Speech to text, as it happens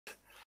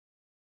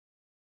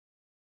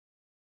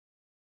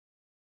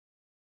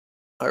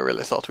I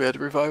really thought we had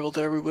revival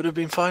there, we would have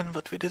been fine,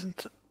 but we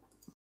didn't.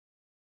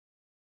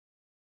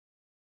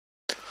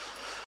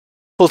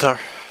 Full tower.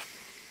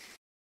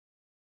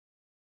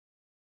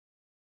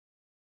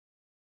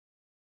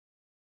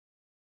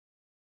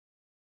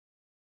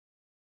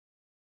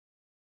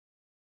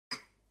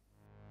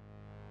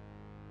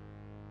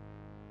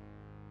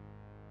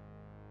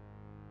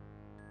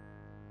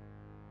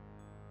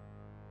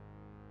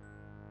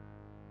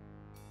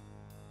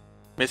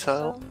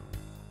 Missile.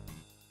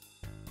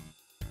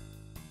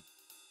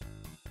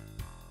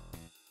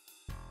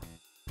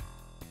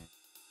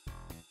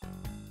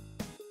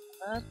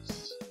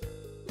 That's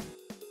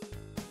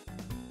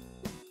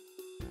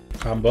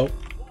Combo.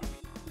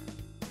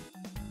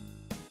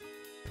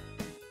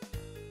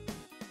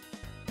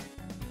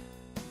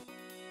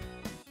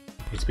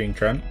 He's being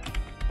Trent.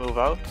 Move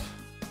out.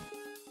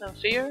 no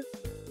fear.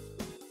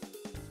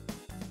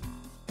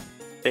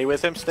 Stay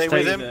with him, stay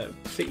with him. There,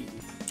 please.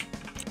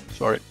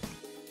 Sorry.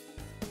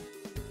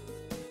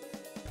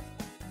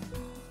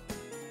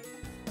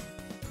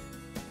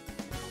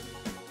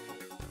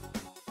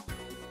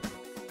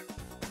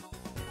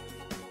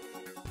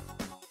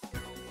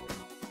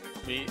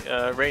 We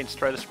range,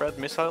 try to spread,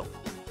 missile.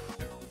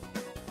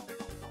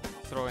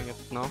 Throwing it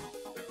now.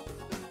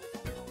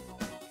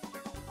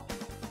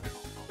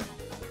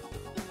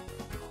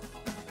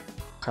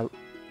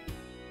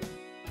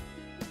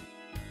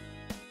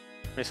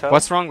 Missile.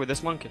 What's wrong with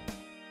this monkey?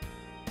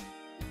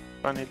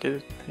 Fine, he did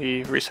it.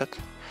 He reset.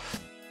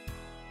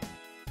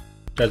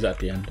 Does at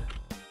the end.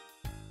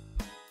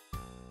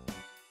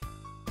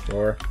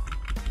 4.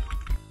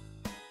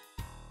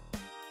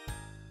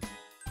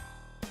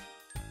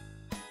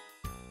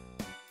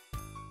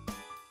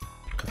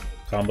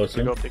 Combo We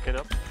soon. go pick it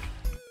up.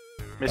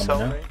 Missile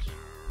now. range.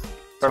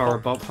 Tower Purple.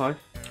 above high.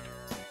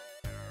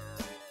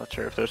 Not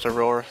sure if there's a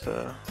roar.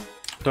 The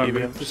Don't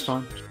EVMs. move, it's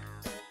fine.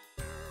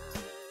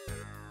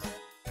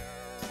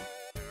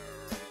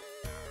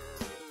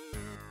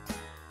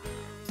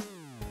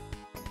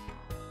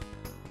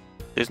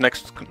 his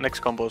next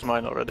combo is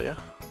mine already, yeah?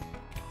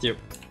 Yep.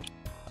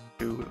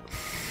 You...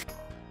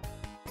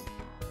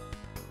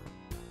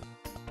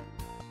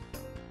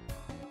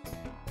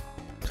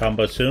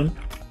 Combo soon.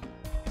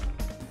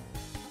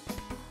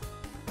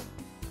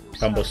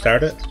 Combo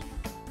started.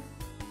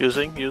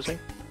 Using. Using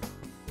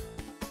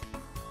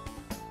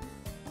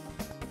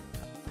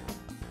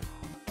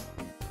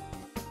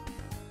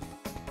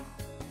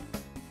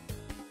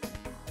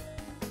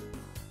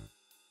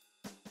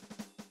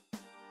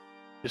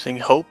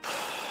hope.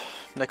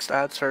 Next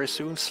adds very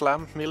soon.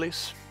 Slam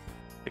melees.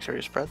 Make sure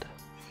you spread.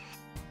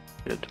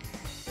 Good.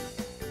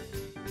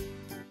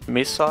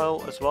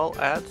 Missile as well.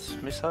 Adds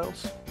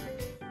missiles.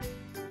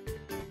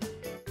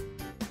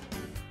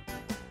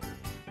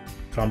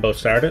 Combo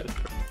started.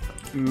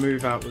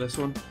 Move out with this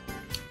one.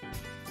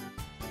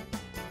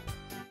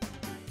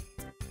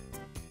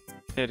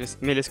 Yeah, this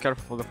Millie's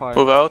careful for the fire.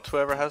 Move out,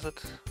 whoever has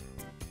it.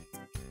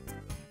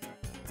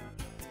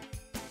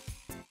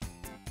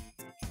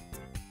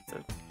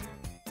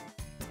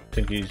 I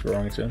think he's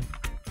rolling soon.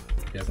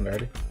 He hasn't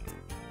already.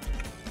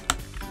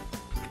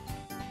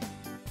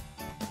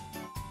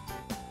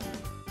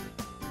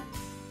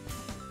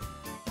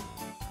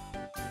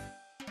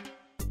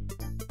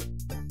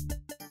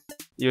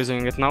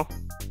 Using it now.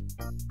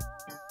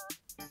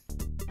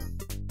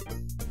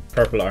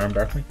 Purple arm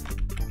darkly.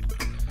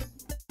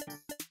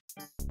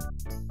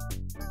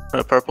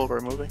 Purple, we're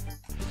moving.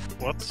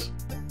 What?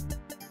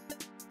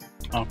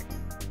 Oh.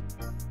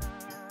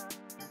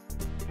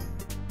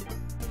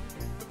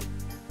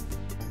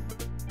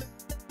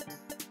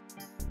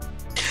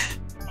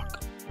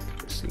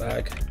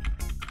 Slag.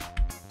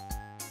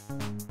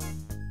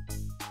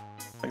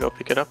 I go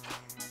pick it up.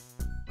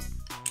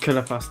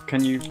 Killer fast.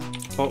 Can you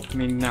bolt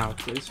me now,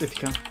 please, if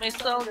you can?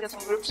 Missile, get some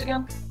groups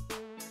again.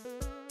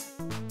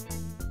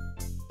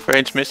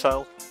 Range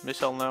missile.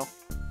 Missile now.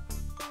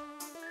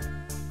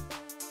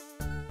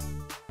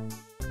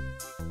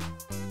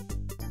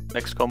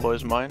 Next combo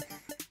is mine.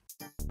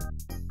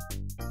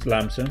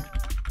 Slam soon.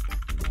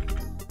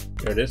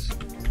 There it is.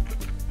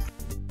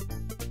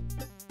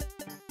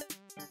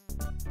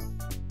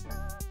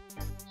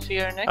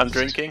 Fear next. I'm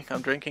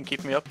drinking,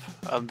 keep me up.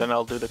 And then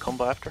I'll do the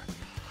combo after.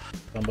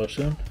 Combo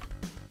soon.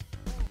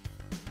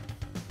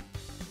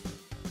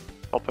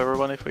 Pop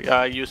everyone if we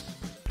use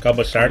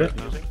Combo started.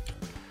 using.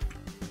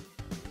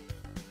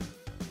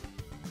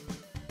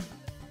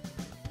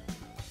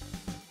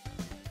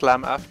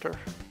 Slam after.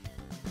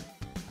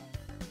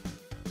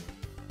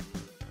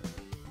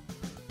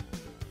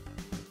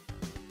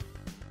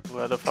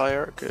 Weather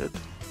fire, good.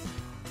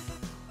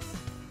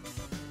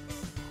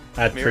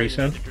 Add Mirror, 3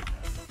 soon.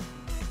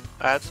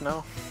 Adds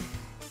now.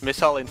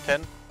 Missile in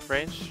 10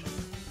 range.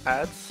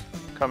 Adds.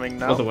 Coming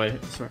now. Other way,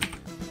 sorry.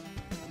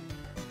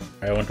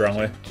 I went the wrong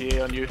way.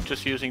 GA on you,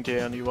 just using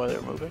GA on you while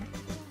they're moving.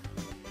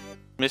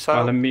 Missile.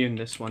 I'll immune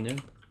this one, yeah?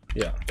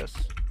 Yeah. Yes.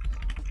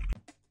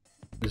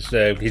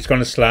 He's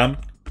gonna slam.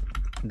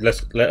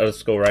 Let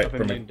us go right I've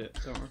for me. immuned it,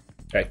 don't worry.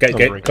 Right,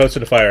 get close to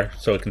the fire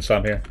so it can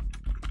slam here.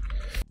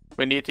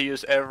 We need to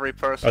use every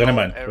person. never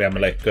mind. We have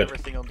like good.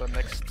 Everything on the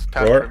next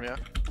Roar. tantrum, yeah.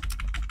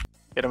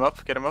 Get him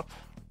up, get him up.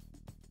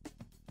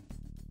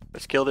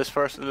 Let's kill this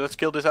first. Let's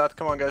kill this ad.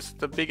 Come on, guys.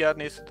 The big ad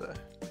needs to.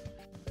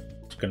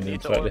 It's gonna Need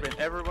need to slightly. orbit.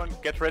 Everyone,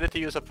 get ready to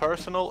use a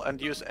personal and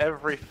use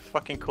every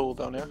fucking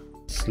cooldown, yeah.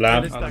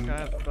 Slam. This stack I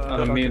have.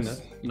 I mean,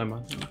 focus. no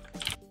man.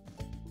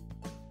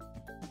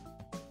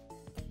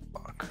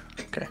 Fuck.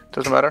 Okay,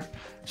 doesn't matter.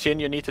 Shin,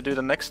 you need to do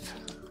the next.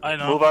 I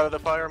know. Move out of the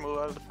fire. Move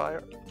out of the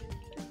fire.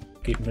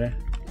 Keep him there.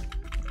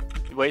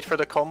 Wait for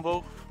the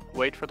combo.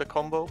 Wait for the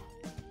combo.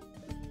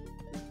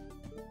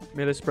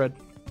 Melee spread.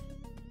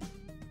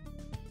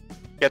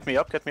 Get me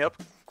up. Get me up.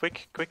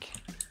 Quick, quick.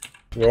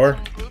 Roar.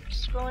 Some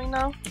groups going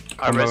now.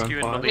 I'm Combo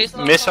rescuing and Millie. Please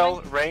don't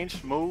Missile,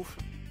 range, move,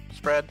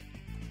 spread.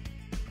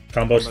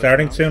 Combo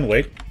starting soon.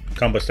 Wait.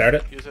 Combo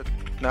started. Use it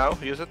now.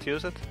 Use it.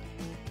 Use it.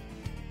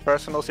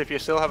 Personals. If you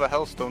still have a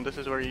Hellstone, this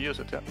is where you use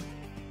it.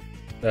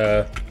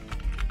 Yeah.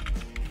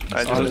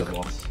 I I'll,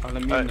 just, I'll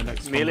immune the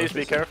next melees,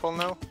 combo. be careful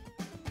now.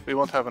 We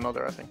won't have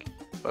another, I think.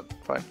 But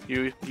fine.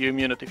 You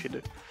immune it if you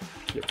do.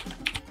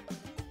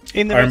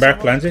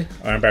 Ironbark Lancy.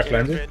 Ironbark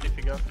Lancy. If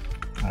you go.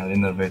 I'll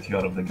innervate you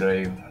out of the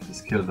grave.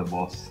 Just kill the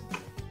boss.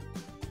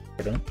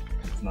 We're done.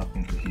 There's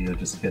nothing to heal.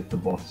 Just get the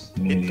boss. Hit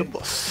the immediately.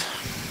 boss.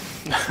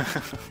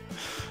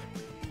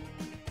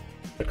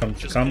 Here comes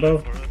the Just combo.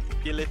 kill it for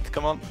it. Kill it.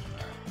 Come on.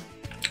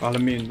 I'll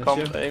immune this,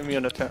 yeah.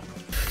 Immune it. Yeah.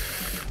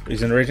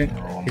 He's enraging.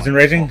 Oh He's my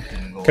enraging.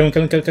 fucking God. Kill him,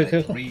 kill him, kill him, kill him,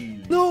 kill him.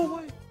 Really? No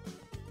way!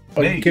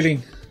 Oh, you're Mage.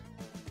 kidding.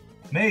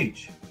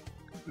 Mage!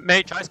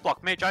 Mage ice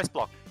block, mage ice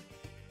block.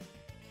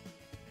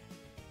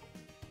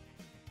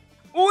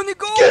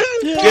 Unigo!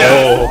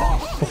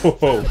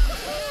 Oh.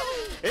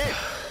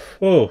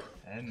 Oh.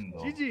 Endo.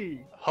 GG!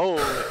 Holy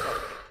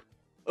fuck.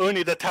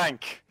 Uni the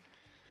tank.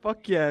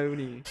 Fuck yeah,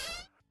 Uni.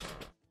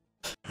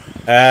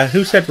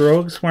 Who said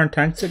rogues weren't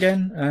tanks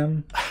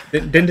again?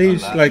 Didn't they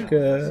use like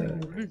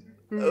Uni.